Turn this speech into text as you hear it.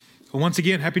Well, once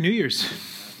again, Happy New Year's.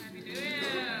 Happy New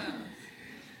Year.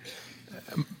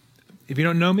 If you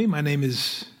don't know me, my name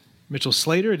is Mitchell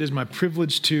Slater. It is my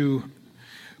privilege to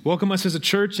welcome us as a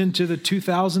church into the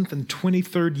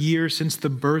 2023rd year since the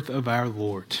birth of our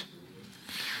Lord.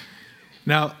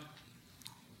 Now,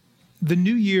 the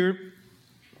new year,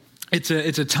 it's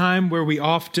a time where we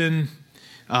often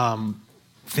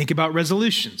think about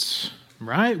resolutions,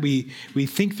 right? We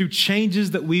think through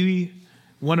changes that we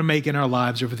want to make in our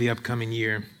lives over the upcoming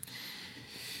year.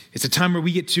 It's a time where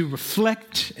we get to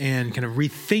reflect and kind of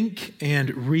rethink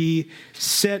and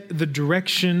reset the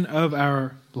direction of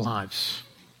our lives.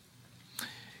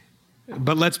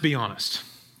 But let's be honest.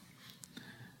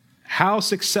 How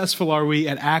successful are we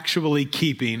at actually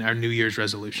keeping our New Year's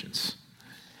resolutions?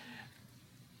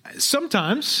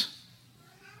 Sometimes,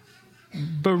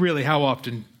 but really, how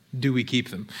often do we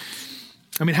keep them?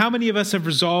 I mean, how many of us have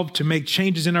resolved to make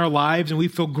changes in our lives and we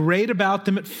feel great about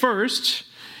them at first,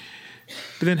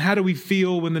 but then how do we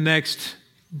feel when the next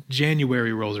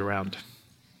January rolls around?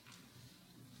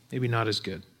 Maybe not as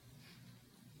good.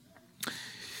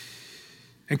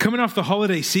 And coming off the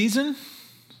holiday season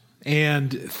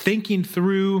and thinking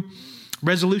through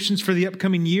resolutions for the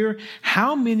upcoming year,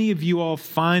 how many of you all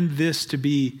find this to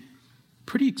be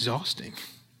pretty exhausting?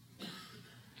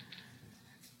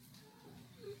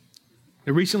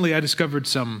 Now, recently, I discovered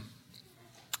some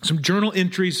journal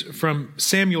entries from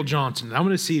Samuel Johnson. I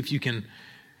want to see if you can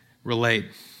relate.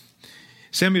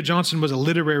 Samuel Johnson was a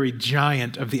literary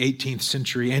giant of the 18th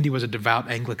century, and he was a devout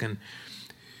Anglican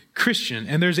Christian.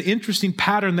 And there's an interesting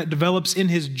pattern that develops in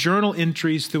his journal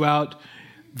entries throughout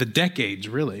the decades,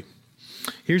 really.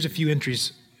 Here's a few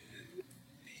entries.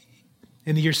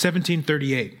 In the year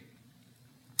 1738,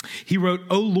 he wrote,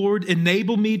 "O Lord,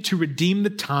 enable me to redeem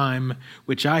the time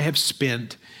which I have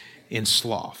spent in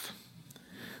sloth."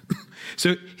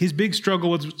 So his big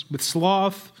struggle was with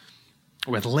sloth,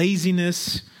 with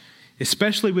laziness,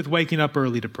 especially with waking up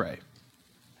early to pray.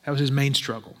 That was his main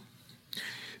struggle.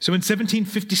 So in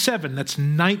 1757, that's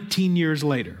 19 years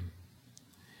later,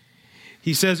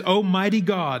 he says, "O mighty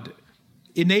God,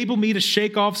 enable me to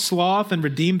shake off sloth and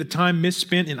redeem the time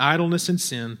misspent in idleness and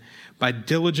sin by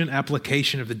diligent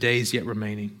application of the days yet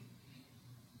remaining."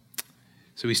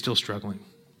 So he's still struggling.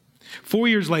 4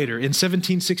 years later, in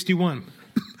 1761,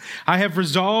 "I have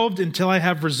resolved until I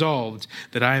have resolved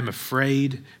that I am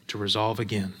afraid to resolve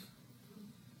again."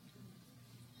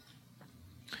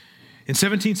 In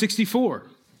 1764,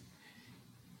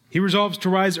 he resolves to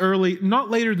rise early, not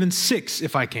later than 6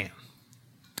 if I can.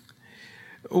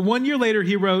 1 year later,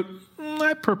 he wrote,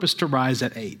 "I purpose to rise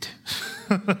at 8.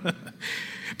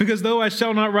 Because though I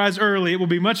shall not rise early, it will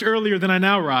be much earlier than I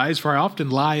now rise, for I often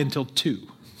lie until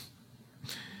 2.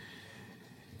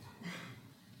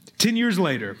 10 years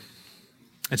later,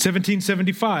 at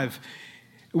 1775,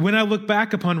 "When I look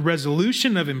back upon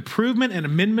resolution of improvement and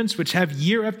amendments which have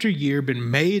year after year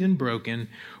been made and broken,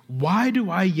 why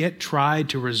do I yet try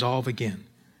to resolve again?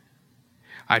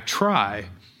 I try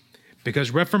because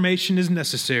reformation is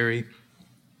necessary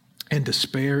and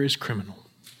despair is criminal."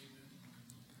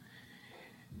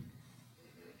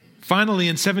 Finally,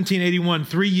 in 1781,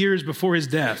 3 years before his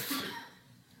death,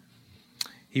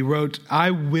 he wrote,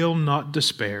 "I will not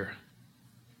despair.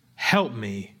 Help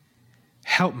me,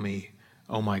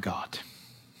 oh my God."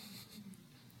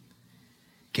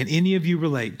 Can any of you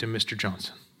relate to Mr.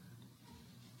 Johnson?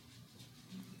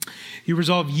 You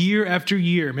resolve year after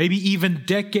year, maybe even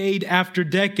decade after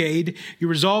decade. You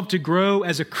resolve to grow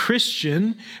as a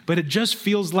Christian, but it just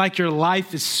feels like your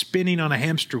life is spinning on a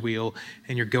hamster wheel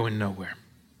and you're going nowhere.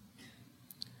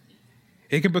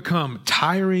 It can become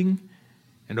tiring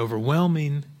and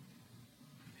overwhelming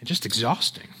and just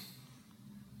exhausting.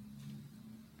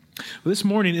 Well, this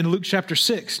morning in Luke chapter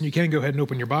 6, and you can go ahead and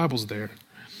open your Bibles there,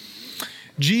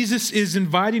 Jesus is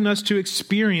inviting us to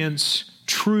experience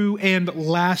true and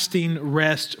lasting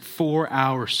rest for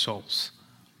our souls.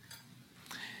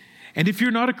 And if you're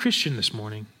not a Christian this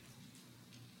morning,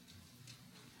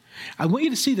 I want you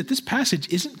to see that this passage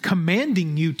isn't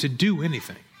commanding you to do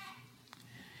anything.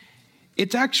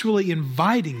 It's actually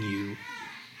inviting you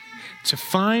to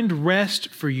find rest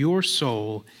for your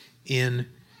soul in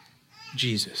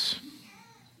Jesus.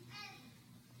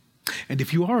 And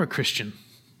if you are a Christian,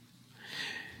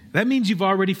 that means you've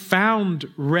already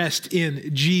found rest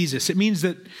in Jesus. It means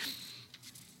that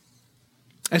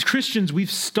as Christians,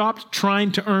 we've stopped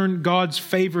trying to earn God's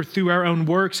favor through our own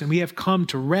works, and we have come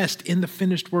to rest in the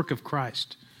finished work of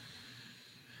Christ.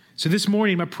 So this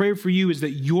morning, my prayer for you is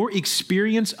that your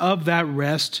experience of that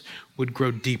rest would grow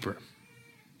deeper.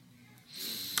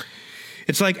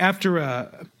 It's like after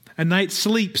a night's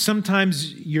sleep,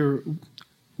 sometimes you're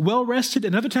well rested,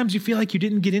 and other times you feel like you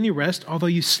didn't get any rest, although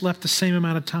you slept the same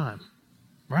amount of time,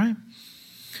 right?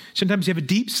 Sometimes you have a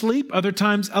deep sleep, other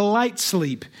times a light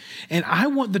sleep. And I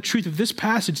want the truth of this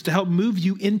passage to help move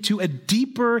you into a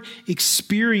deeper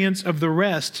experience of the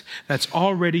rest that's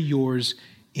already yours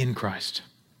in Christ.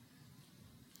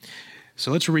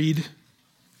 So let's read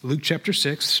Luke chapter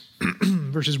 6,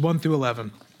 verses 1 through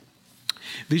 11.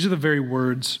 These are the very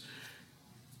words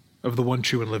of the one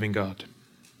true and living God.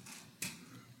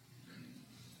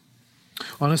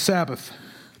 On a Sabbath,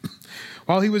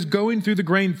 while he was going through the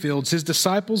grain fields, his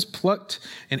disciples plucked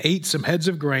and ate some heads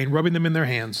of grain, rubbing them in their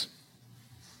hands.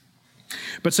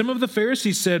 But some of the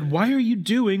Pharisees said, "Why are you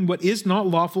doing what is not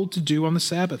lawful to do on the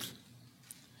Sabbath?"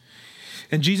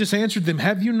 And Jesus answered them,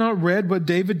 "Have you not read what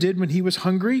David did when he was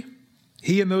hungry,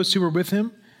 he and those who were with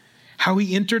him? How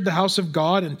he entered the house of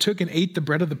God and took and ate the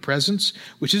bread of the presence,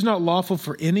 which is not lawful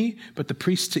for any but the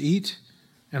priests to eat,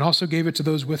 and also gave it to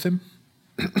those with him?"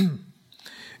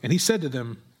 And he said to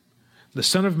them, "The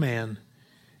Son of Man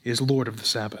is Lord of the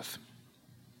Sabbath."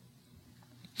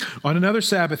 On another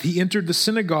Sabbath, he entered the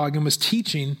synagogue and was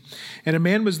teaching, and a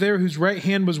man was there whose right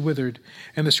hand was withered.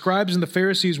 And the scribes and the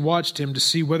Pharisees watched him to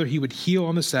see whether he would heal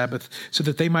on the Sabbath, so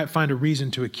that they might find a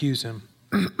reason to accuse him.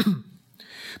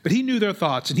 But he knew their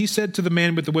thoughts, and he said to the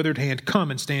man with the withered hand, "Come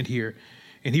and stand here."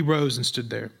 And he rose and stood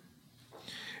there.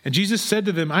 And Jesus said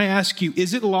to them, "I ask you,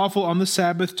 is it lawful on the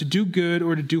Sabbath to do good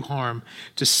or to do harm,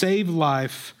 to save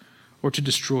life or to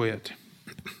destroy it?"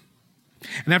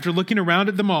 And after looking around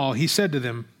at them all, he said to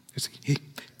them,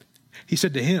 he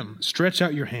said to him, "Stretch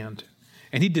out your hand."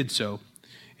 And he did so,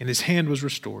 and his hand was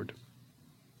restored.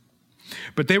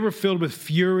 But they were filled with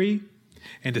fury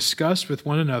and discussed with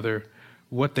one another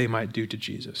what they might do to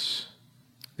Jesus.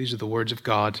 These are the words of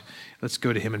God. Let's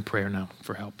go to him in prayer now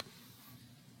for help.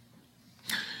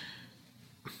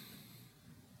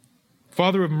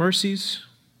 Father of mercies,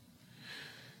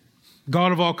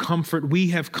 God of all comfort, we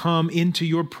have come into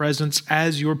your presence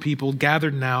as your people,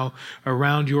 gathered now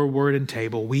around your word and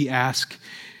table. We ask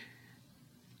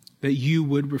that you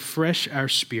would refresh our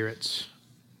spirits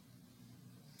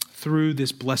through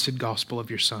this blessed gospel of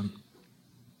your Son.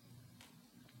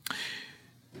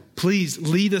 Please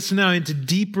lead us now into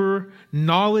deeper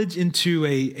knowledge, into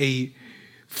a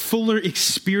fuller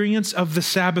experience of the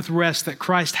Sabbath rest that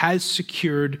Christ has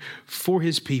secured for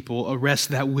his people, a rest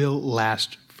that will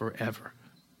last forever.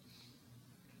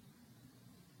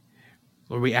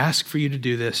 Lord, we ask for you to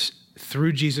do this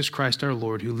through Jesus Christ our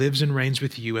Lord, who lives and reigns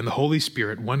with you and the Holy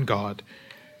Spirit, one God,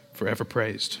 forever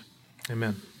praised.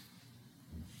 Amen.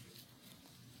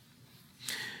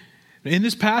 In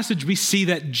this passage, we see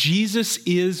that Jesus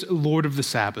is Lord of the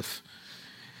Sabbath,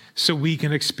 so we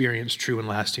can experience true and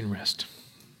lasting rest.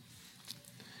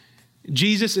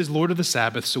 Jesus is Lord of the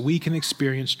Sabbath, so we can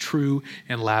experience true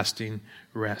and lasting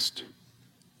rest.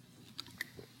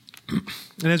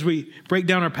 And as we break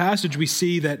down our passage, we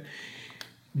see that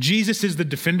Jesus is the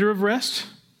defender of rest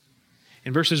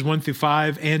in verses 1 through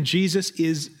 5, and Jesus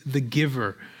is the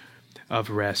giver of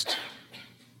rest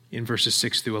in verses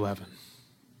 6 through 11.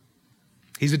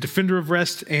 He's the defender of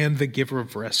rest and the giver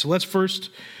of rest. So let's first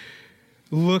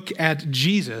look at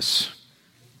Jesus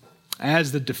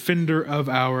as the defender of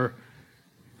our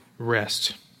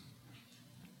rest.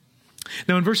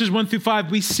 Now, in verses 1 through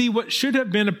 5, we see what should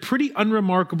have been a pretty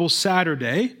unremarkable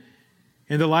Saturday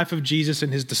in the life of Jesus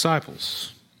and his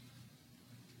disciples.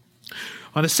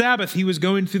 On a Sabbath, he was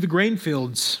going through the grain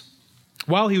fields.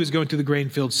 While he was going through the grain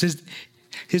fields,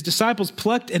 his disciples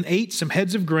plucked and ate some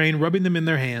heads of grain, rubbing them in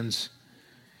their hands.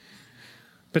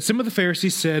 But some of the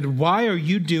Pharisees said, "Why are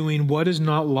you doing what is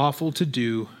not lawful to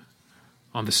do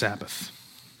on the Sabbath?"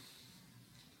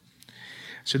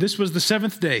 So this was the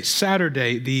seventh day,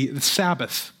 Saturday, the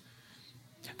Sabbath.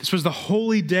 This was the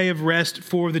holy day of rest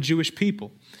for the Jewish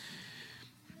people.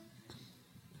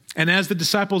 And as the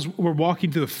disciples were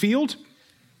walking through the field,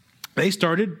 they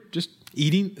started just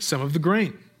eating some of the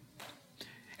grain.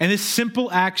 And this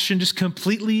simple action just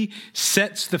completely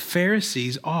sets the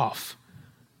Pharisees off.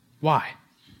 Why?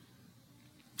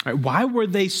 Why were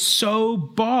they so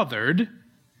bothered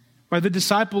by the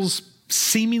disciples'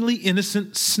 seemingly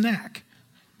innocent snack?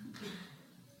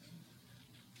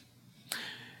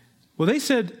 Well, they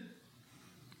said,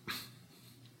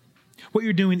 what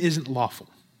you're doing isn't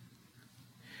lawful.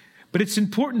 But it's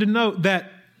important to note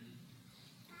that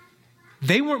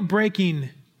they weren't breaking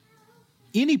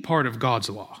any part of God's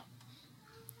law.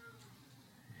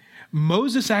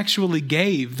 Moses actually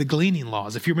gave the gleaning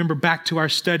laws. If you remember back to our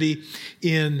study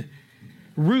in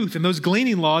Ruth, and those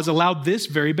gleaning laws allowed this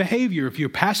very behavior. If you're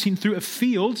passing through a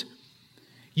field,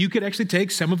 you could actually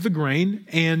take some of the grain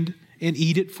and and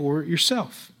eat it for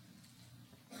yourself.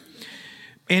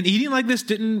 And eating like this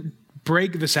didn't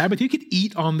break the Sabbath. You could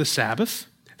eat on the Sabbath.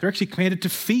 They're actually commanded to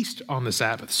feast on the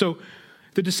Sabbath. So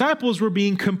the disciples were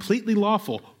being completely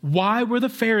lawful. Why were the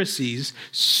Pharisees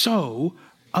so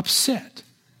upset?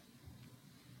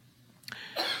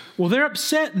 Well, they're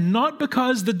upset not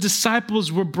because the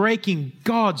disciples were breaking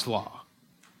God's law,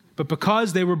 but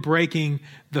because they were breaking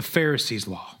the Pharisees'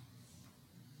 law.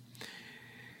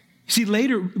 See,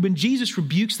 later, when Jesus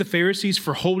rebukes the Pharisees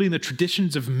for holding the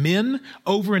traditions of men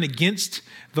over and against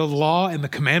the law and the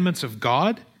commandments of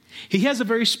God, he has a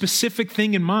very specific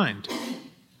thing in mind.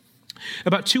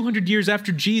 About 200 years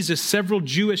after Jesus, several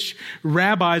Jewish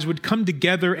rabbis would come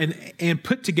together and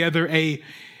put together a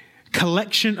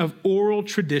collection of oral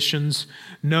traditions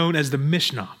known as the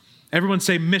Mishnah. Everyone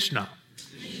say Mishnah.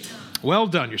 Well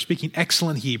done. You're speaking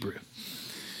excellent Hebrew.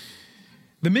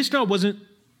 The Mishnah wasn't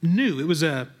new. It was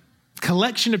a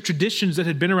collection of traditions that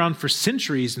had been around for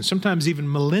centuries and sometimes even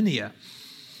millennia.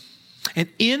 And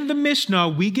in the Mishnah,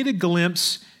 we get a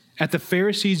glimpse at the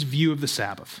Pharisees' view of the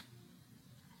Sabbath.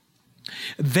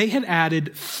 They had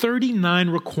added 39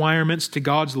 requirements to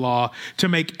God's law to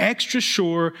make extra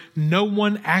sure no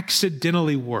one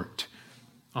accidentally worked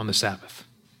on the Sabbath.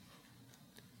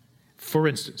 For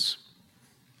instance,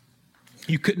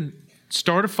 you couldn't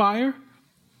start a fire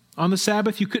on the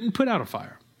Sabbath. You couldn't put out a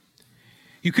fire.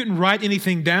 You couldn't write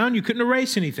anything down. You couldn't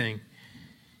erase anything.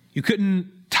 You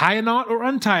couldn't tie a knot or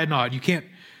untie a knot. You can't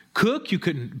cook. You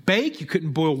couldn't bake. You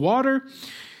couldn't boil water.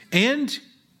 And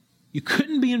you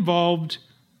couldn't be involved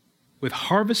with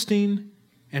harvesting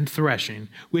and threshing,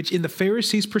 which in the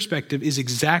Pharisees' perspective is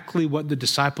exactly what the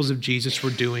disciples of Jesus were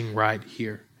doing right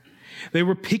here. They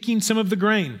were picking some of the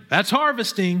grain. That's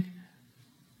harvesting.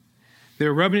 They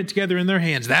were rubbing it together in their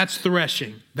hands. That's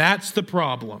threshing. That's the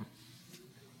problem.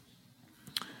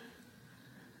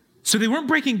 So they weren't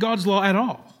breaking God's law at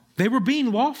all. They were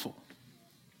being lawful.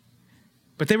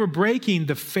 But they were breaking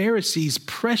the Pharisees'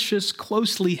 precious,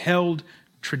 closely held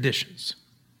traditions.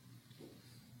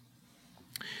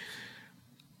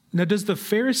 Now, does the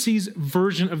Pharisees'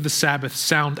 version of the Sabbath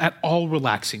sound at all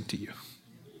relaxing to you?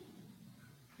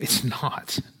 It's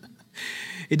not.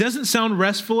 It doesn't sound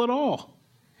restful at all.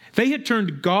 They had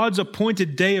turned God's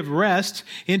appointed day of rest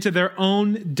into their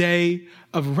own day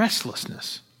of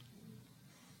restlessness.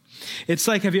 It's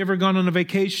like, have you ever gone on a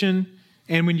vacation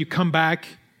and when you come back,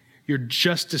 you're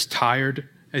just as tired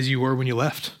as you were when you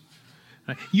left?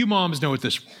 You moms know what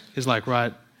this is like,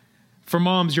 right? For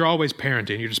moms, you're always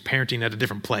parenting. You're just parenting at a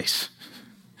different place.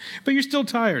 But you're still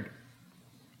tired.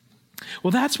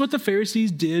 Well, that's what the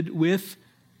Pharisees did with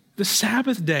the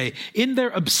Sabbath day. In their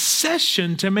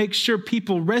obsession to make sure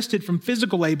people rested from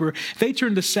physical labor, they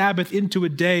turned the Sabbath into a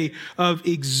day of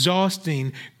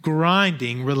exhausting,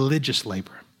 grinding religious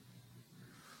labor.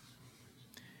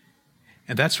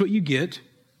 And that's what you get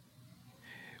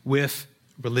with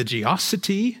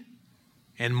religiosity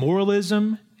and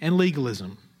moralism and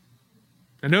legalism.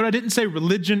 Now, note I didn't say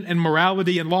religion and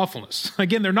morality and lawfulness.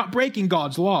 Again, they're not breaking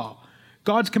God's law.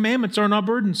 God's commandments are not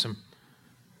burdensome.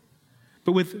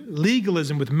 But with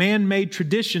legalism, with man-made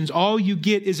traditions, all you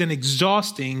get is an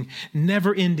exhausting,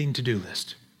 never-ending to-do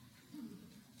list.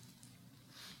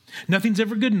 Nothing's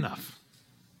ever good enough.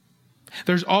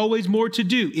 There's always more to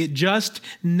do. It just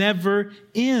never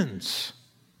ends.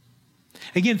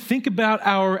 Again, think about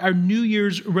our New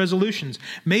Year's resolutions.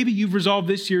 Maybe you've resolved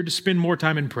this year to spend more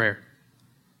time in prayer.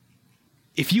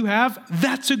 If you have,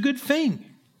 that's a good thing.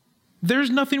 There's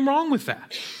nothing wrong with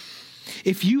that.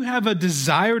 If you have a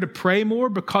desire to pray more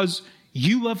because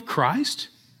you love Christ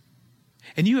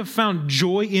and you have found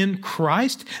joy in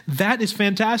Christ, that is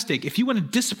fantastic. If you want to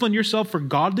discipline yourself for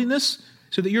godliness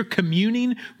so that you're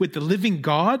communing with the living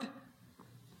God,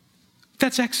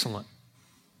 that's excellent.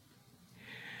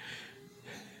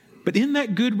 But in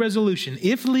that good resolution,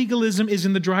 if legalism is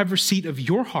in the driver's seat of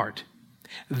your heart,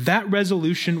 that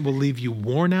resolution will leave you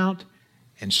worn out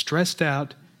and stressed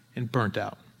out and burnt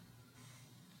out.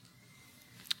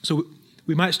 So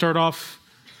we might start off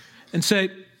and say,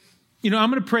 I'm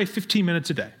going to pray 15 minutes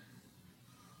a day.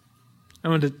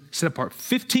 I'm going to set apart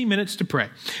 15 minutes to pray.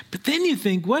 But then you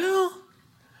think, well,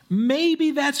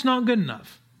 maybe that's not good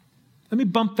enough. Let me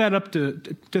bump that up to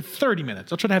 30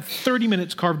 minutes. I'll try to have 30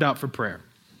 minutes carved out for prayer.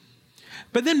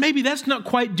 But then maybe that's not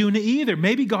quite doing it either.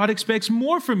 Maybe God expects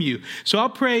more from you. So I'll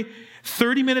pray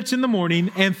 30 minutes in the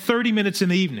morning and 30 minutes in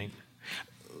the evening.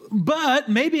 But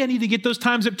maybe I need to get those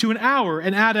times up to an hour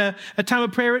and add a time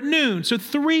of prayer at noon. So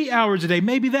 3 hours a day.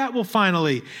 Maybe that will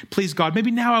finally please God.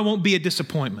 Maybe now I won't be a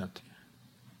disappointment.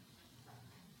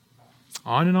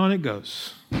 On and on it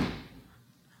goes.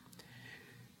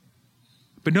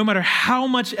 But no matter how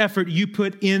much effort you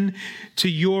put into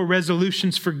your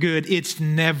resolutions for good, it's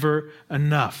never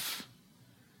enough.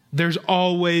 There's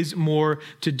always more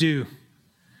to do.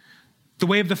 The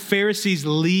way of the Pharisees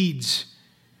leads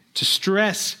to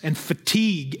stress and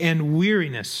fatigue and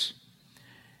weariness.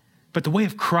 But the way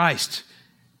of Christ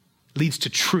leads to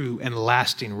true and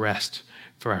lasting rest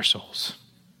for our souls.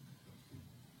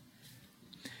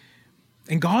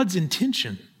 And God's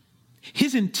intention,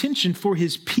 his intention for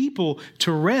his people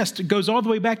to rest, goes all the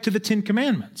way back to the Ten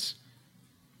Commandments.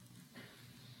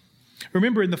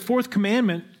 Remember, in the fourth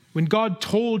commandment, when God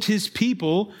told his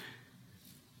people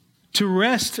to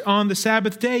rest on the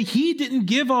Sabbath day, he didn't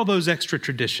give all those extra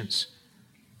traditions.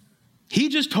 He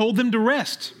just told them to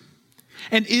rest.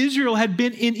 And Israel had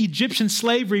been in Egyptian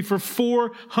slavery for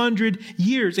 400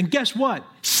 years. And guess what?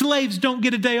 Slaves don't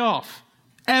get a day off,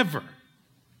 ever.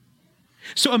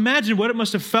 So imagine what it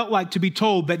must have felt like to be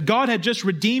told that God had just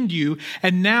redeemed you,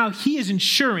 and now he is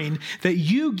ensuring that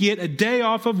you get a day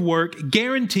off of work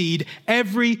guaranteed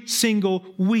every single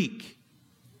week.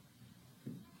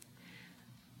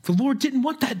 The Lord didn't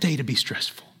want that day to be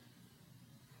stressful.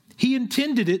 He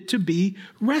intended it to be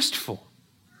restful.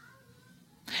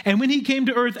 And when he came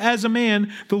to earth as a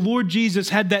man, the Lord Jesus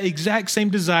had that exact same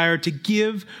desire to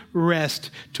give rest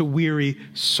to weary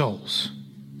souls.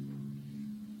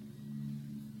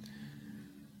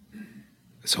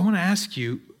 So I want to ask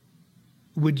you,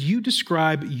 would you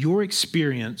describe your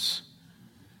experience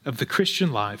of the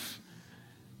Christian life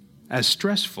as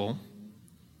stressful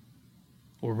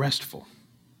or restful?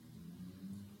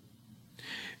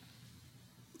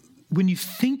 When you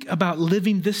think about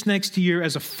living this next year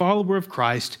as a follower of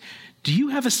Christ, do you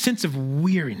have a sense of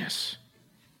weariness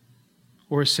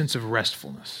or a sense of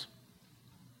restfulness?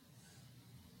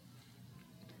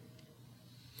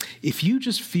 If you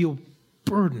just feel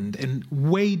burdened and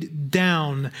weighed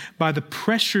down by the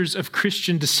pressures of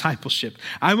Christian discipleship,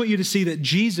 I want you to see that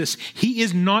Jesus, he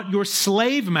is not your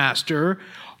slave master,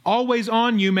 always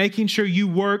on you, making sure you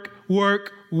work.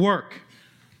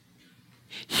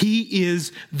 He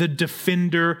is the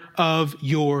defender of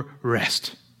your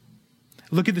rest.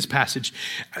 Look at this passage.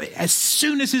 As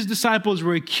soon as his disciples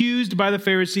were accused by the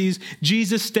Pharisees,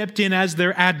 Jesus stepped in as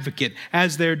their advocate,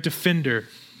 as their defender.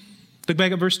 Look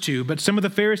back at verse 2. But some of the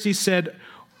Pharisees said,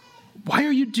 "Why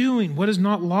are you doing what is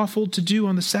not lawful to do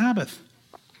on the Sabbath?"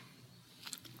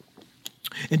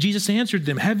 And Jesus answered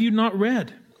them, "Have you not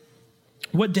read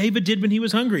what David did when he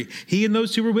was hungry, he and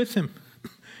those who were with him?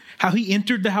 How he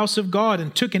entered the house of God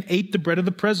and took and ate the bread of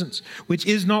the presence, which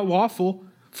is not lawful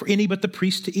for any but the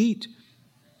priest to eat.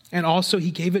 And also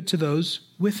he gave it to those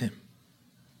with him."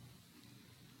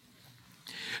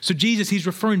 So Jesus, he's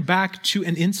referring back to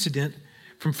an incident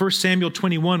from 1 Samuel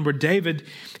 21 where David,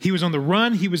 he was on the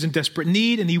run, he was in desperate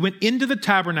need, and he went into the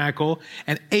tabernacle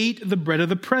and ate the bread of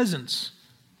the presence.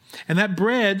 And that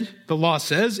bread, the law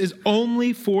says, is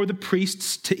only for the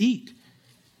priests to eat.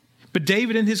 But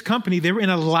David and his company, they were in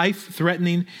a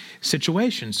life-threatening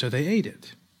situation, so they ate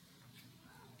it.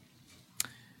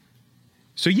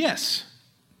 So yes,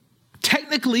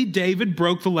 technically David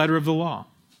broke the letter of the law.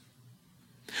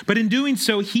 But in doing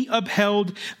so, he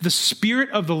upheld the spirit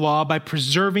of the law by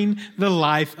preserving the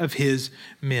life of his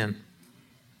men.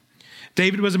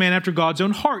 David was a man after God's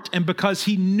own heart, and because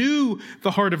he knew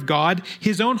the heart of God,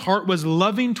 his own heart was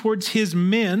loving towards his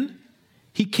men.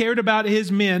 He cared about his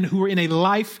men who were in a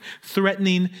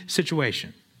life-threatening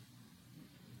situation.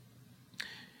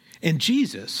 And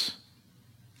Jesus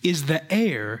is the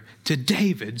heir to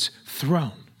David's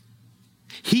throne.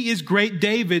 He is great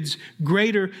David's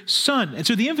greater son. And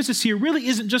so the emphasis here really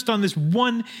isn't just on this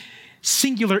one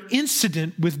singular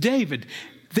incident with David.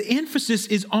 The emphasis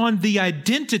is on the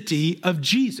identity of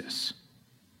Jesus.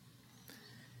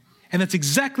 And that's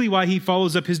exactly why he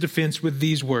follows up his defense with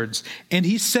these words. And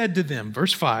he said to them,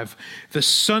 verse 5, "The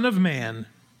Son of Man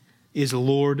is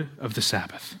Lord of the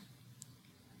Sabbath."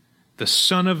 The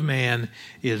Son of Man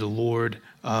is Lord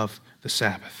of the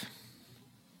Sabbath.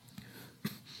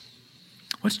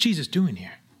 What's Jesus doing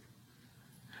here?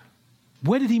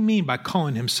 What did he mean by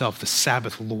calling himself the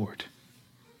Sabbath Lord?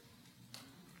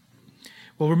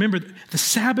 Well, remember, the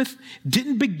Sabbath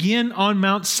didn't begin on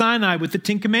Mount Sinai with the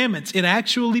Ten Commandments. It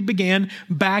actually began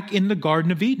back in the Garden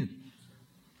of Eden.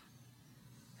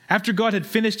 After God had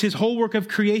finished his whole work of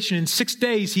creation in 6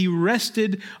 days, he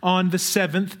rested on the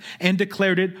seventh and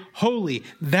declared it holy.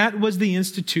 That was the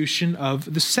institution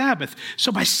of the Sabbath.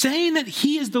 So by saying that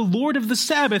he is the Lord of the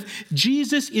Sabbath,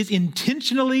 Jesus is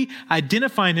intentionally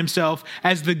identifying himself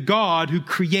as the God who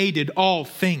created all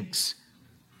things.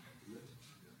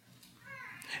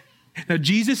 Now,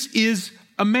 Jesus is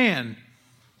a man.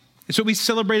 It's what we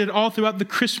celebrated all throughout the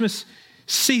Christmas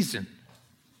season.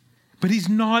 But he's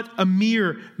not a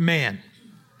mere man.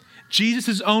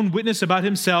 Jesus' own witness about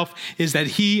himself is that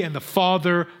he and the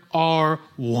Father are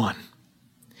one.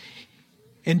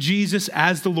 And Jesus,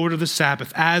 as the Lord of the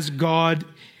Sabbath, as God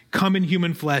come in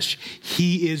human flesh,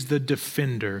 he is the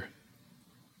defender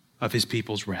of his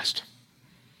people's rest.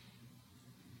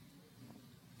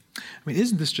 I mean,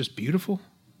 isn't this just beautiful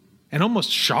and almost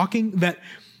shocking that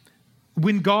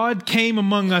when God came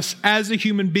among us as a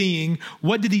human being,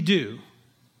 what did he do?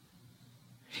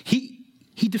 He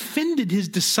defended his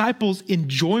disciples'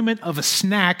 enjoyment of a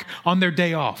snack on their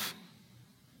day off.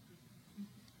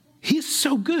 He is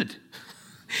so good.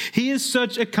 He is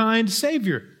such a kind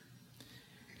Savior.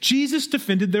 Jesus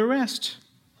defended their rest.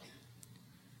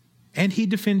 And he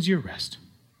defends your rest.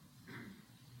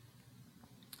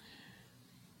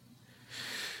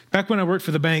 Back when I worked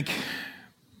for the bank,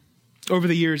 over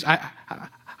the years, I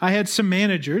had some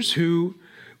managers who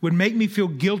would make me feel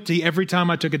guilty every time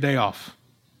I took a day off.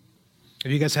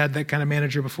 Have you guys had that kind of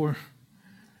manager before?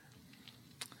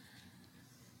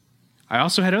 I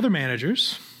also had other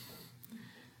managers.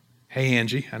 Hey,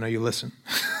 Angie, I know you listen.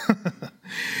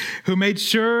 Who made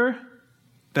sure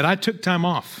that I took time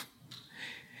off.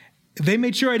 They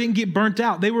made sure I didn't get burnt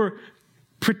out. They were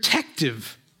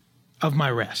protective of my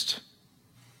rest.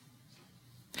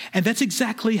 And that's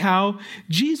exactly how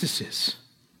Jesus is,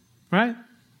 right?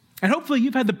 And hopefully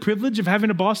you've had the privilege of having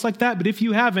a boss like that, but if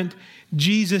you haven't,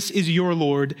 Jesus is your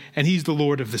Lord, and he's the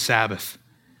Lord of the Sabbath,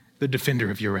 the defender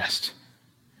of your rest.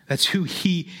 That's who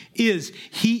he is.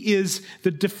 He is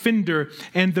the defender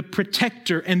and the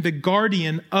protector and the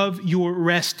guardian of your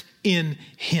rest in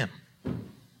him.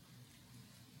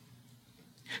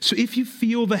 So if you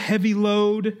feel the heavy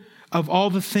load of all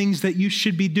the things that you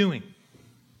should be doing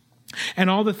and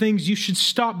all the things you should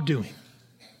stop doing,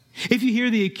 if you hear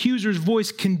the accuser's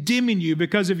voice condemning you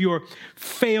because of your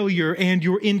failure and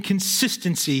your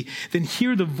inconsistency, then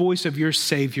hear the voice of your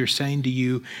Savior saying to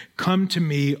you, "Come to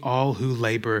me, all who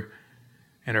labor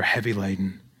and are heavy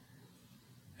laden,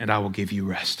 and I will give you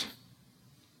rest."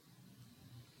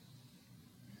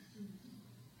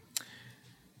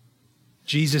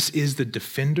 Jesus is the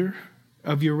defender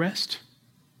of your rest,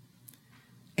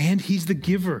 and he's the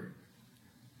giver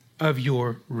of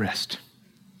your rest.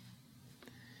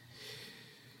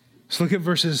 So look at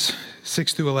verses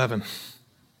 6 through 11.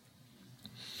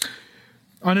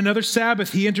 On another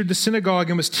Sabbath, he entered the synagogue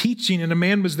and was teaching, and a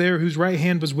man was there whose right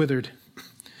hand was withered.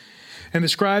 And the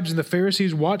scribes and the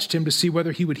Pharisees watched him to see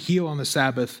whether he would heal on the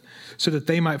Sabbath, so that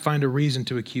they might find a reason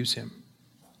to accuse him.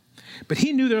 But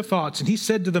he knew their thoughts, and he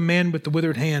said to the man with the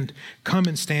withered hand, "Come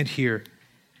and stand here."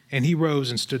 And he rose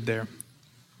and stood there.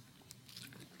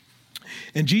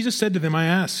 And Jesus said to them, I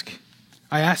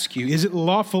ask you, is it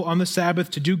lawful on the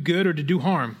Sabbath to do good or to do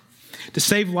harm, to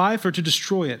save life or to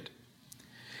destroy it?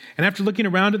 And after looking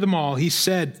around at them all, he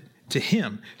said to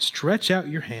him, "Stretch out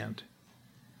your hand."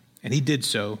 And he did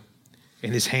so,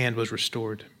 and his hand was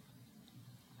restored.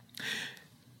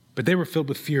 But they were filled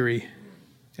with fury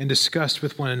and discussed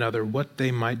with one another what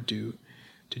they might do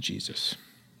to Jesus.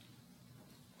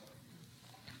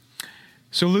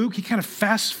 So Luke, he kind of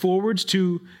fast forwards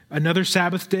to another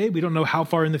Sabbath day. We don't know how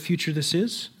far in the future this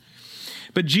is.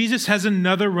 But Jesus has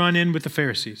another run-in with the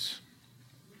Pharisees.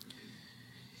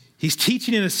 He's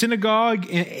teaching in a synagogue,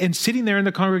 and sitting there in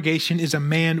the congregation is a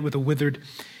man with a withered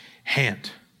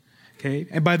hand. Okay?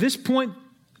 And by this point,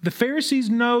 the Pharisees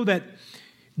know that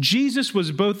Jesus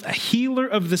was both a healer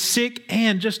of the sick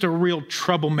and just a real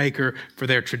troublemaker for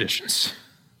their traditions.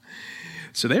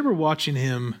 So they were watching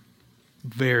him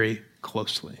very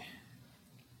closely.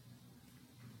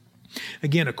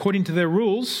 Again, according to their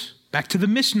rules, back to the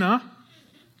Mishnah,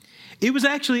 it was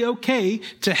actually okay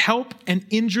to help an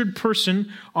injured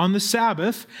person on the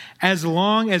Sabbath as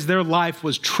long as their life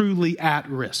was truly at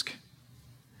risk.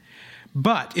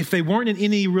 But if they weren't in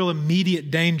any real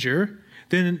immediate danger,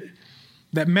 then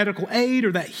that medical aid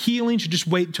or that healing should just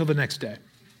wait until the next day.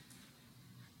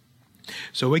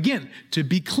 So again, to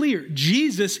be clear,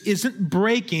 Jesus isn't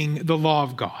breaking the law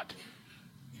of God.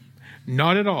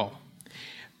 Not at all.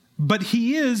 But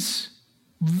he is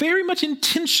very much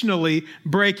intentionally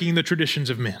breaking the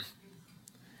traditions of men.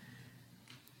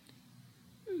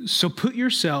 So put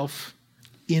yourself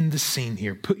in the scene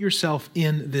here. Put yourself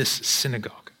in this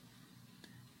synagogue.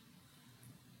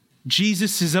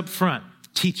 Jesus is up front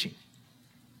teaching.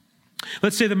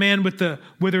 Let's say the man with the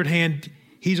withered hand,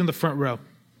 he's in the front row.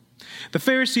 The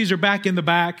Pharisees are back in the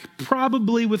back,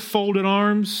 probably with folded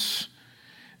arms,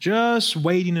 just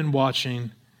waiting and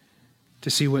watching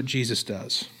to see what Jesus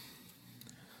does.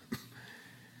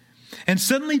 And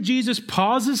suddenly Jesus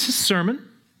pauses his sermon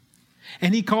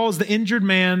and he calls the injured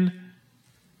man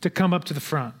to come up to the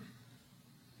front.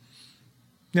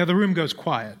 Now the room goes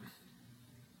quiet.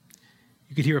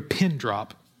 You could hear a pin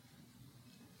drop.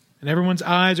 And everyone's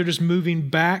eyes are just moving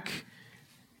back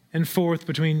and forth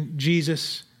between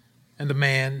Jesus and the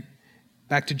man,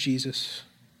 back to Jesus.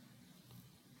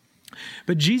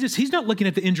 But Jesus, he's not looking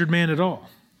at the injured man at all.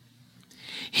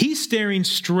 He's staring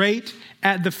straight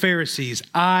at the Pharisees,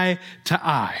 eye to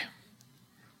eye.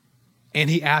 And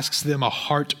he asks them a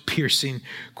heart-piercing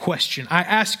question. I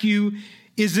ask you,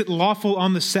 is it lawful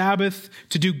on the Sabbath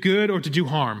to do good or to do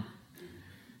harm?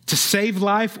 To save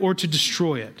life or to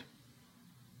destroy it?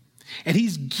 And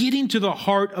he's getting to the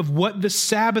heart of what the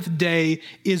Sabbath day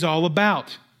is all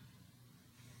about.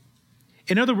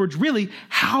 In other words, really,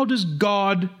 how does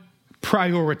God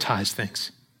prioritize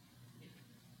things?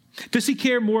 Does he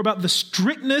care more about the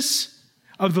strictness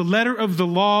of the letter of the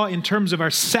law in terms of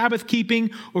our Sabbath keeping,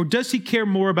 or does he care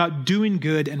more about doing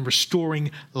good and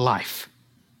restoring life?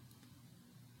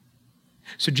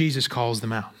 So Jesus calls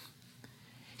them out.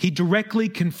 He directly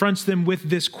confronts them with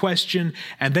this question,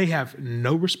 and they have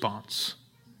no response,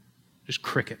 just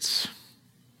crickets.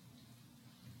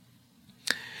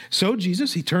 So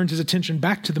Jesus, he turns his attention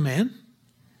back to the man,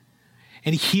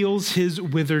 and he heals his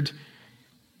withered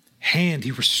hand.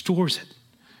 He restores it.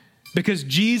 Because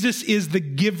Jesus is the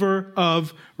giver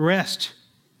of rest.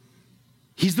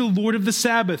 He's the Lord of the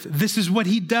Sabbath. This is what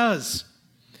he does.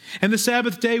 And the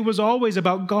Sabbath day was always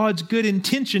about God's good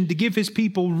intention to give his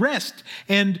people rest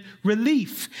and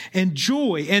relief and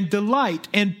joy and delight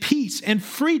and peace and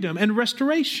freedom and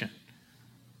restoration.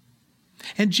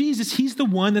 And Jesus, he's the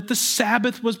one that the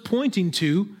Sabbath was pointing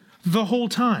to the whole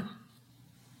time.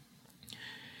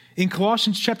 In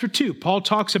Colossians chapter 2, Paul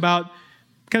talks about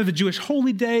kind of the Jewish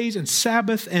holy days and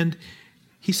Sabbath, and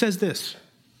he says this: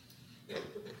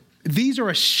 these are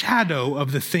a shadow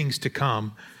of the things to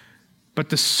come, but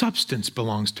the substance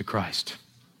belongs to Christ.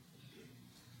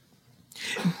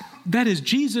 That is,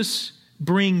 Jesus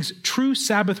brings true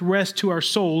Sabbath rest to our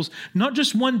souls, not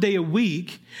just one day a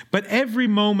week, but every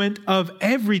moment of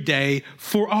every day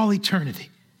for all eternity.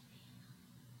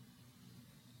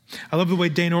 I love the way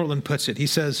Dane Ortland puts it. He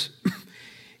says,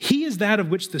 he is that of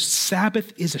which the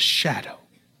Sabbath is a shadow.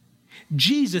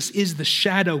 Jesus is the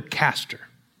shadow caster.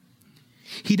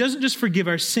 He doesn't just forgive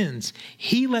our sins.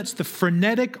 He lets the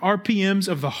frenetic RPMs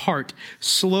of the heart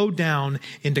slow down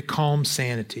into calm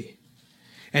sanity.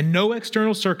 And no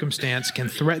external circumstance can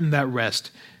threaten that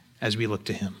rest as we look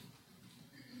to him.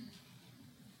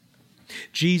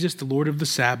 Jesus, the Lord of the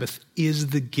Sabbath, is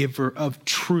the giver of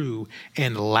true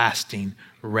and lasting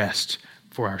rest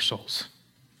for our souls.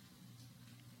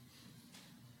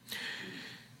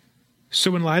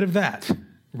 So in light of that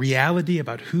reality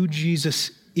about who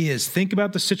Jesus is, think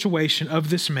about the situation of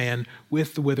this man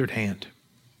with the withered hand.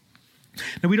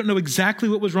 Now, we don't know exactly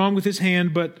what was wrong with his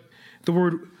hand, but the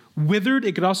word withered,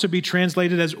 it could also be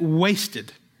translated as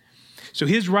wasted. So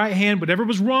his right hand, whatever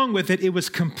was wrong with it, it was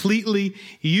completely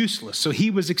useless. So he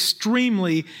was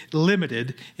extremely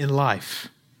limited in life.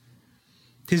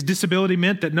 His disability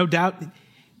meant that no doubt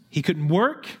he couldn't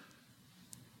work.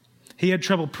 He had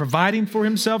trouble providing for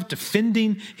himself,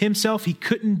 defending himself. He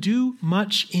couldn't do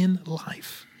much in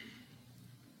life.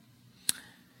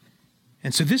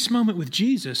 And so this moment with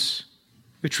Jesus,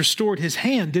 which restored his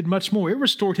hand, did much more. It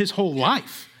restored his whole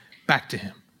life back to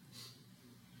him.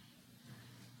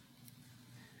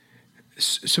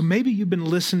 So maybe you've been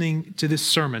listening to this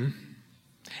sermon,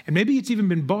 and maybe it's even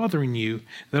been bothering you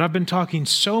that I've been talking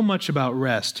so much about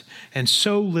rest and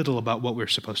so little about what we're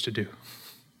supposed to do.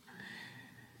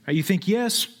 You think,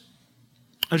 yes,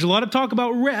 there's a lot of talk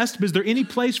about rest, but is there any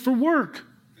place for work?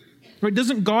 Right?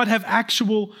 Doesn't God have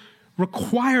actual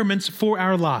requirements for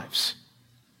our lives?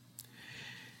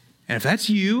 And if that's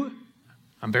you,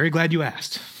 I'm very glad you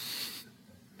asked.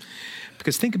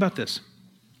 Because think about this.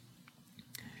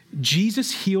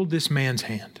 Jesus healed this man's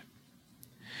hand.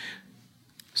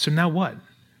 So now what?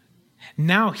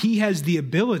 Now he has the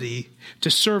ability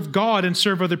to serve God and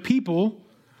serve other people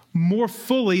more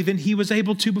fully than he was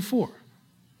able to before.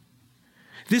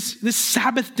 This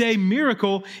Sabbath day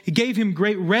miracle, it gave him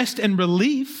great rest and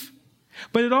relief,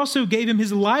 but it also gave him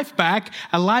his life back,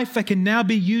 a life that can now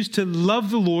be used to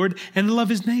love the Lord and love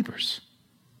his neighbors.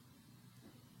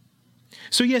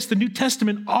 So yes, the New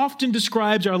Testament often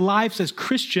describes our lives as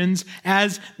Christians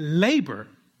as labor,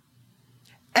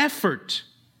 effort,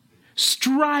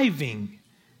 striving,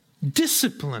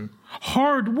 discipline,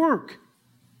 hard work.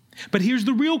 But here's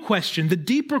the real question, the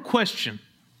deeper question.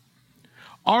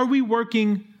 Are we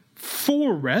working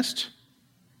for rest,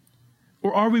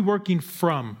 Or are we working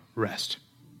from rest?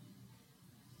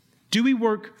 Do we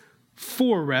work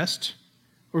for rest,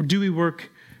 or do we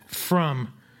work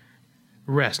from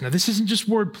rest? Now, this isn't just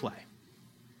wordplay.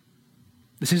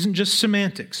 This isn't just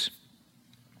semantics.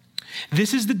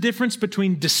 This is the difference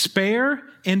between despair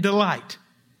and delight,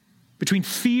 between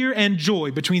fear and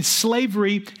joy, between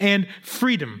slavery and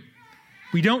freedom.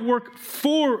 We don't work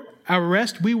for our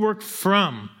rest, we work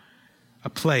from a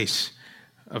place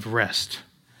of rest.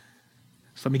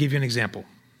 So let me give you an example.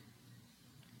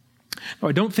 Now,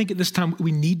 I don't think at this time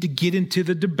we need to get into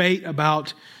the debate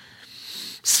about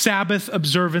Sabbath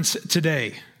observance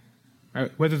today,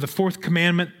 right? Whether the fourth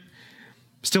commandment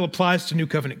still applies to New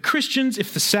Covenant Christians,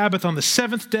 if the Sabbath on the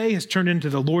seventh day has turned into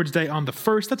the Lord's Day on the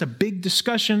first. That's a big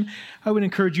discussion. I would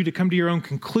encourage you to come to your own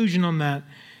conclusion on that.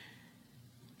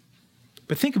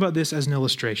 But think about this as an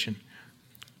illustration.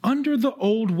 Under the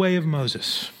old way of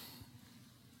Moses,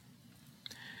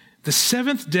 the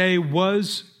seventh day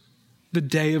was the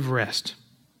day of rest.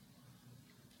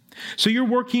 So you're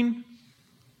working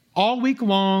all week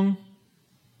long,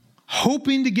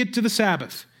 hoping to get to the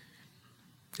Sabbath.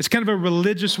 It's kind of a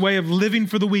religious way of living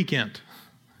for the weekend.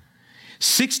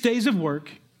 6 days of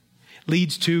work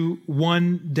leads to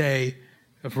 1 day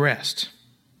of rest.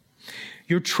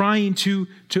 You're trying to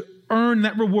earn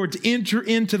that reward, to enter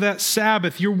into that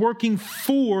Sabbath. You're working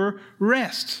for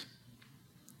rest.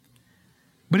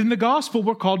 But in the gospel,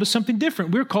 we're called to something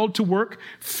different. We're called to work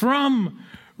from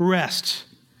rest.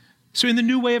 So in the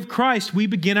new way of Christ, we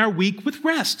begin our week with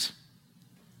rest.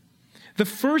 The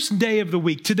first day of the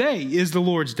week, today, is the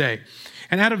Lord's Day.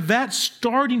 And out of that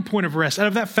starting point of rest, out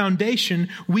of that foundation,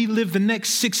 we live the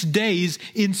next 6 days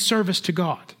in service to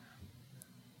God.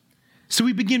 So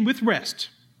we begin with rest.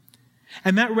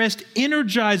 And that rest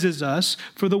energizes us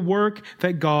for the work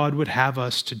that God would have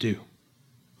us to do.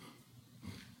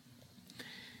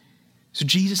 So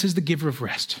Jesus is the giver of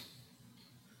rest.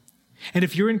 And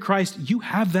if you're in Christ, you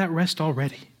have that rest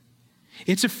already.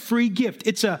 It's a free gift.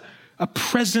 It's a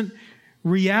present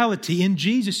reality. In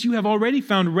Jesus, you have already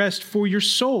found rest for your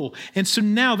soul. And so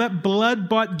now that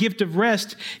blood-bought gift of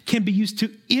rest can be used to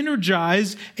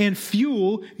energize and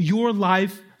fuel your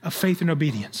life of faith and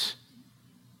obedience.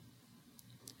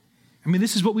 I mean,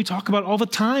 this is what we talk about all the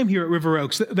time here at River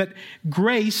Oaks, that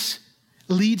grace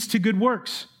leads to good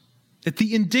works. That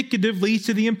the indicative leads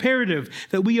to the imperative,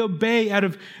 that we obey out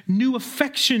of new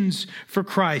affections for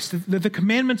Christ, that the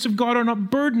commandments of God are not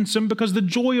burdensome because the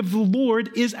joy of the Lord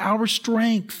is our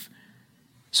strength.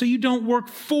 So you don't work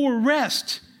for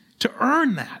rest to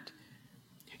earn that.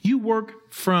 You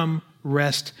work from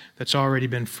rest that's already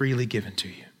been freely given to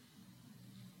you.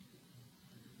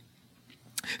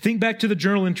 Think back to the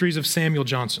journal entries of Samuel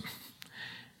Johnson.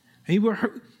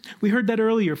 We heard that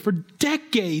earlier. For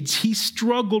decades, he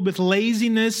struggled with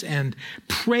laziness and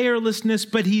prayerlessness,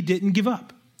 but he didn't give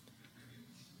up.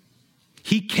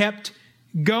 He kept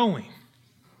going.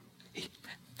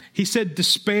 He said,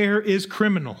 despair is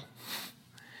criminal.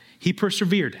 He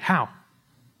persevered. How?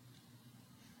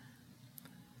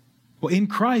 Well, in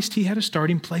Christ, he had a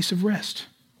starting place of rest.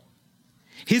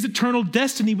 His eternal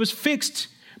destiny was fixed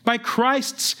by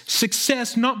Christ's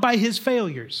success, not by his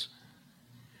failures.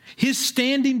 His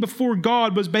standing before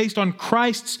God was based on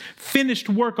Christ's finished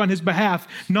work on his behalf,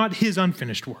 not his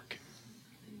unfinished work.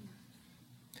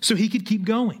 So he could keep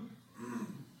going.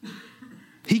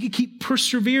 He could keep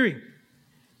persevering.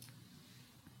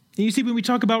 And you see, when we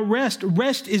talk about rest,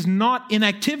 rest is not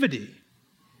inactivity.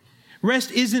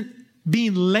 Rest isn't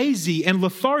being lazy and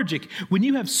lethargic. When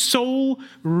you have soul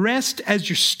rest as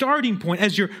your starting point,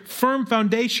 as your firm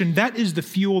foundation, that is the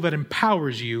fuel that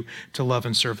empowers you to love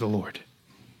and serve the Lord.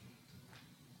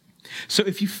 So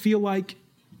if you feel like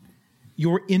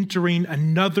you're entering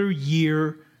another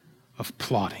year of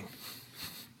plodding,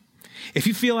 if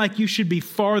you feel like you should be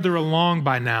farther along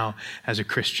by now as a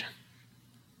Christian,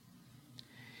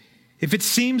 if it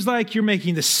seems like you're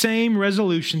making the same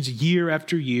resolutions year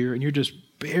after year and you're just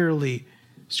barely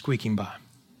squeaking by,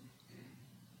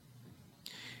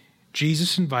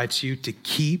 Jesus invites you to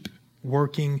keep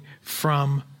working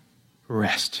from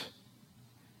rest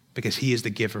because he is the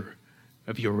giver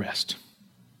of your rest.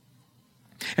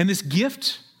 And this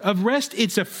gift of rest,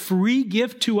 it's a free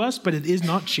gift to us, but it is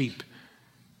not cheap.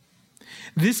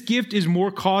 This gift is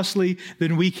more costly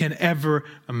than we can ever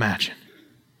imagine.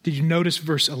 Did you notice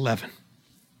verse 11?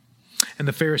 And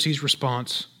the Pharisees'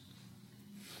 response.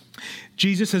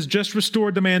 Jesus has just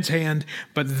restored the man's hand,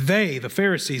 but they, the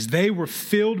Pharisees, they were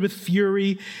filled with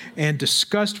fury and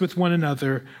discussed with one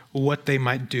another what they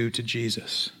might do to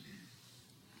Jesus.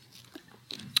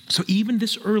 So even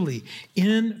this early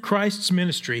in Christ's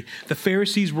ministry, the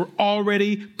Pharisees were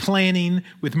already planning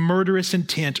with murderous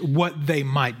intent what they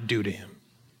might do to him.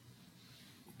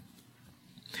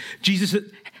 Jesus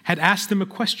had asked them a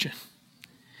question.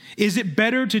 Is it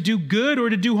better to do good or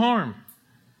to do harm?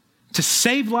 To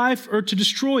save life or to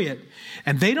destroy it?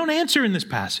 And they don't answer in this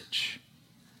passage.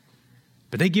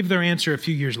 But they give their answer a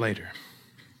few years later.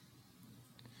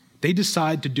 They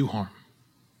decide to do harm.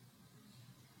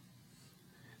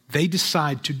 They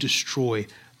decide to destroy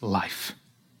life.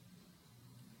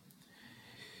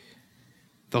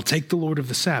 They'll take the Lord of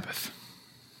the Sabbath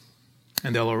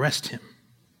and they'll arrest him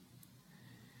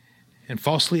and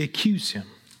falsely accuse him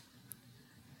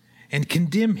and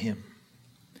condemn him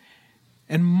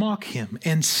and mock him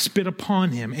and spit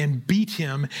upon him and beat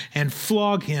him and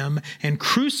flog him and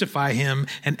crucify him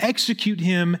and execute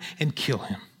him and kill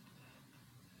him.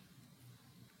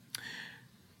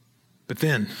 But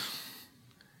then,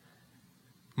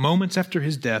 moments after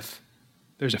his death,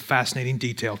 there's a fascinating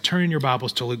detail. Turn in your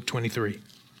Bibles to Luke 23,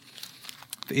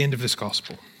 the end of this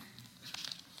gospel.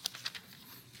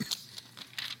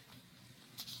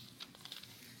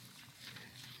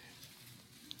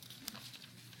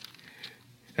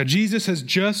 Now, Jesus has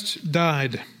just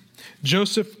died.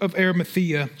 Joseph of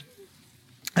Arimathea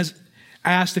has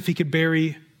asked if he could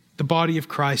bury the body of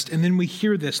Christ. And then we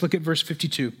hear this. Look at verse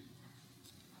 52.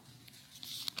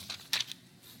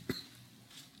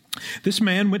 This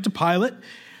man went to Pilate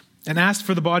and asked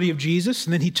for the body of Jesus,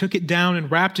 and then he took it down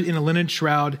and wrapped it in a linen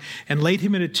shroud and laid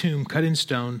him in a tomb cut in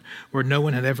stone where no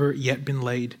one had ever yet been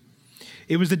laid.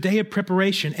 It was the day of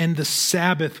preparation, and the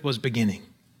Sabbath was beginning.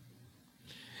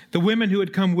 The women who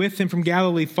had come with him from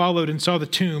Galilee followed and saw the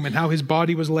tomb and how his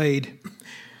body was laid.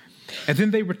 And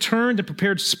then they returned and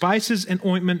prepared spices and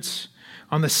ointments.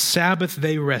 On the Sabbath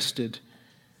they rested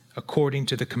according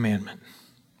to the commandment.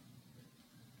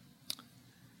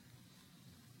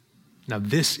 Now,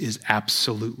 this is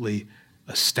absolutely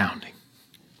astounding.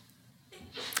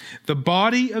 The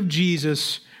body of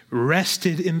Jesus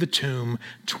rested in the tomb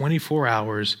 24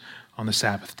 hours on the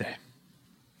Sabbath day.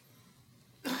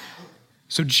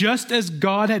 So just as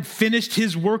God had finished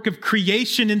his work of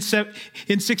creation in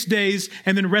 6 days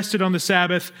and then rested on the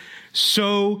Sabbath,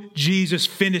 so Jesus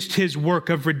finished his work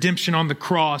of redemption on the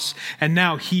cross, and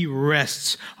now he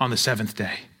rests on the seventh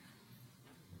day.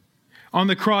 On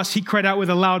the cross, he cried out with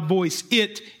a loud voice,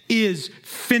 "It is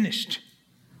finished."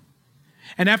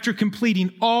 And after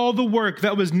completing all the work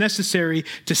that was necessary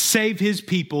to save his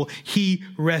people, he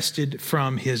rested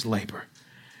from his labor.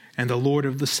 And the Lord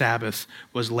of the Sabbath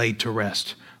was laid to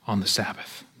rest on the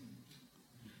Sabbath.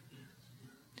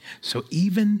 So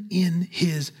even in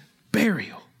his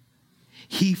burial,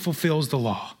 he fulfills the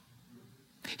law.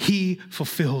 He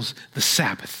fulfills the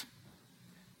Sabbath.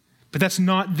 But that's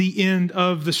not the end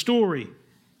of the story.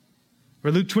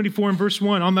 Where Luke 24 and verse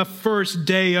 1, on the first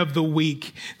day of the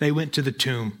week, they went to the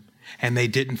tomb and they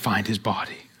didn't find his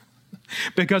body.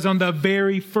 Because on the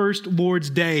very first Lord's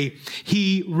day,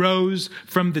 he rose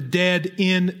from the dead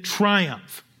in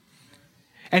triumph.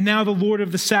 And now the Lord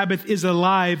of the Sabbath is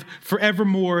alive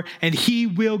forevermore, and he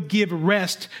will give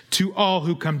rest to all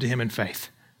who come to him in faith.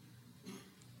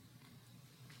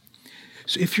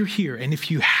 So if you're here and if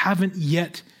you haven't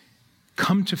yet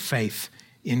come to faith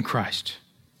in Christ,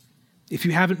 if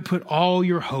you haven't put all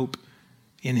your hope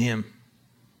in him,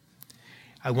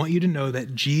 I want you to know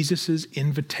that Jesus'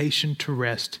 invitation to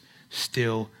rest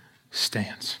still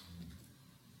stands.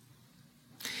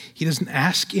 He doesn't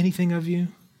ask anything of you.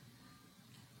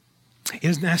 He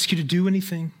doesn't ask you to do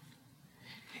anything.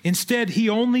 Instead, he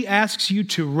only asks you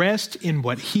to rest in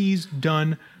what he's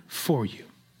done for you,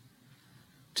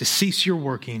 to cease your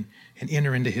working and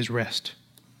enter into his rest.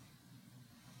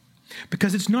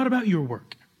 Because it's not about your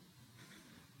work.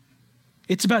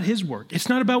 It's about his work. It's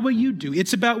not about what you do.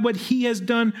 It's about what he has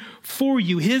done for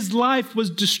you. His life was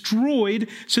destroyed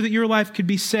so that your life could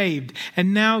be saved.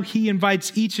 And now he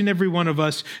invites each and every one of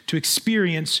us to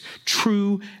experience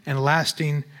true and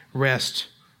lasting rest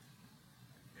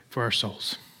for our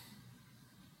souls.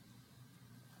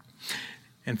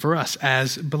 And for us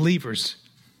as believers,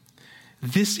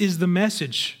 this is the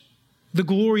message, the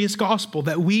glorious gospel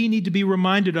that we need to be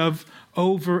reminded of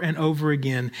over and over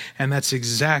again. And that's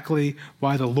exactly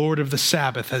why the Lord of the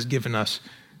Sabbath has given us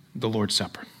the Lord's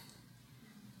Supper.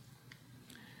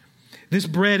 This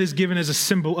bread is given as a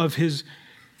symbol of his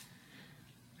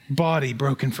body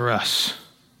broken for us.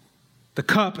 The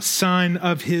cup, a sign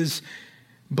of his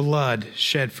blood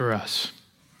shed for us.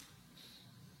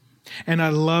 And I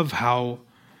love how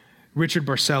Richard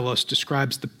Barcellos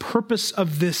describes the purpose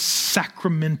of this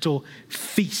sacramental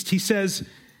feast. He says,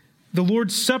 The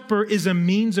Lord's Supper is a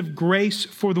means of grace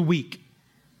for the weak,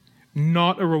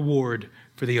 not a reward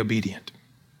for the obedient.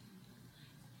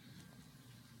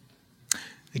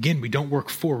 Again, we don't work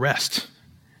for rest.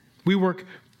 We work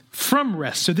from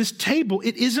rest. So this table,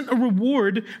 it isn't a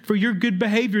reward for your good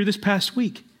behavior this past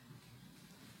week.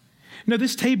 No,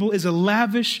 this table is a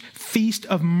lavish feast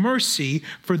of mercy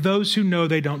for those who know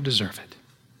they don't deserve it.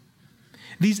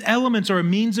 These elements are a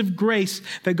means of grace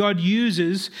that God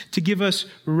uses to give us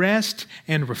rest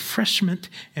and refreshment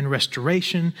and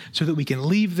restoration so that we can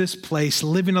leave this place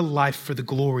living a life for the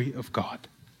glory of God.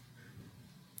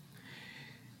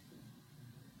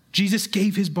 Jesus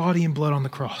gave his body and blood on the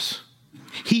cross.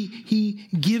 He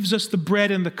gives us the bread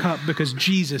and the cup because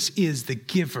Jesus is the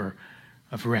giver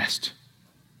of rest.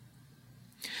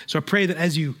 So I pray that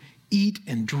as you eat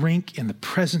and drink in the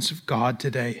presence of God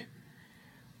today,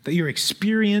 that your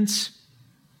experience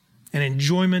and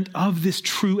enjoyment of this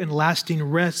true and lasting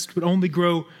rest would only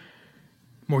grow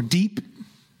more deep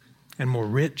and more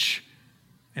rich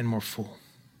and more full.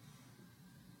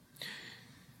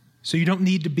 So you don't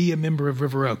need to be a member of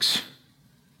River Oaks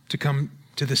to come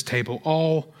to this table.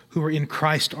 All who are in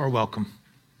Christ are welcome.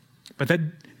 But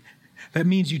that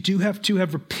means you do have to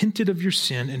have repented of your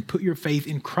sin and put your faith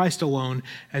in Christ alone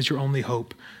as your only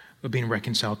hope of being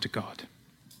reconciled to God.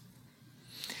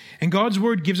 And God's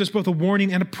word gives us both a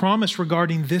warning and a promise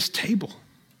regarding this table.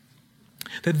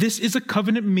 That this is a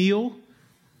covenant meal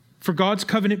for God's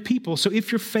covenant people. So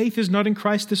if your faith is not in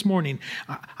Christ this morning,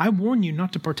 I warn you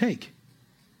not to partake.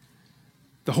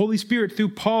 The Holy Spirit, through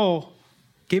Paul,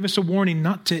 gave us a warning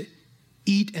not to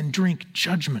eat and drink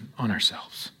judgment on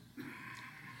ourselves.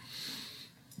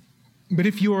 But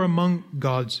if you are among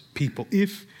God's people,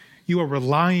 if you are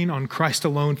relying on Christ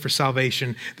alone for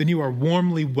salvation, then you are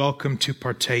warmly welcome to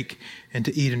partake and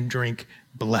to eat and drink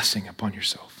blessing upon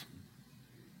yourself.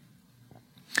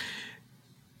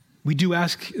 We do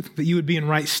ask that you would be in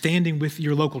right standing with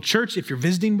your local church if you're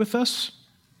visiting with us.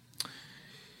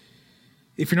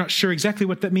 If you're not sure exactly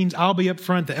what that means, I'll be up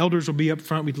front. The elders will be up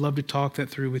front. We'd love to talk that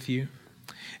through with you.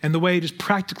 And the way just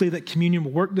practically that communion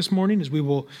will work this morning is we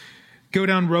will go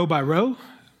down row by row.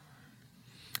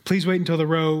 Please wait until the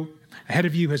row ahead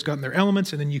of you has gotten their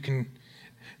elements, and then you can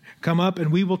come up,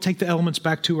 and we will take the elements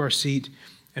back to our seat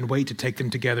and wait to take them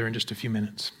together in just a few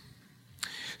minutes.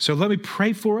 So let me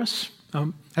pray for us.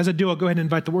 As I do, I'll go ahead and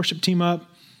invite the worship team up.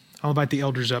 I'll invite the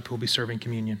elders up who will be serving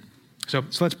communion. So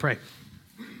let's pray.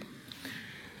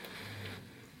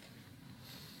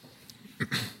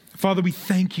 Father, we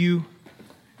thank you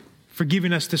for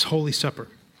giving us this Holy Supper,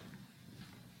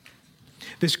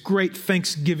 this great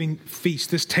Thanksgiving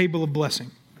feast, this table of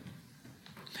blessing.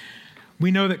 We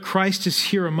know that Christ is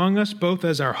here among us, both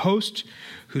as our host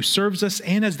who serves us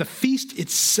and as the feast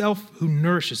itself who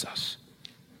nourishes us.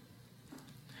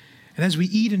 And as we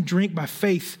eat and drink by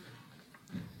faith,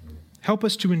 help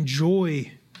us to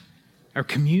enjoy our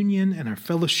communion and our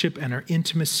fellowship and our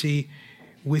intimacy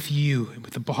with you and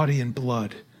with the body and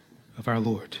blood of our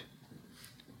Lord.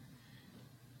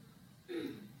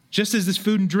 Just as this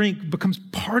food and drink becomes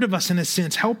part of us in a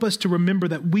sense, help us to remember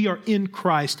that we are in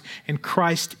Christ and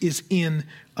Christ is in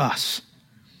us.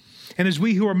 And as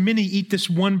we who are many eat this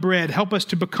one bread, help us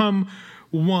to become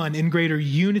one in greater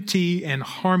unity and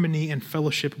harmony and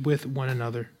fellowship with one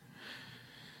another.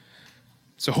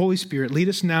 So Holy Spirit, lead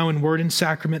us now in word and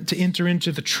sacrament to enter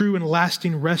into the true and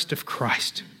lasting rest of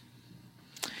Christ.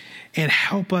 And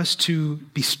help us to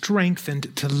be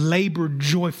strengthened to labor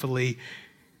joyfully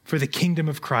for the kingdom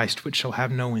of Christ, which shall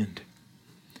have no end.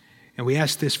 And we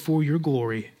ask this for your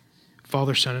glory,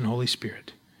 Father, Son, and Holy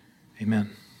Spirit. Amen.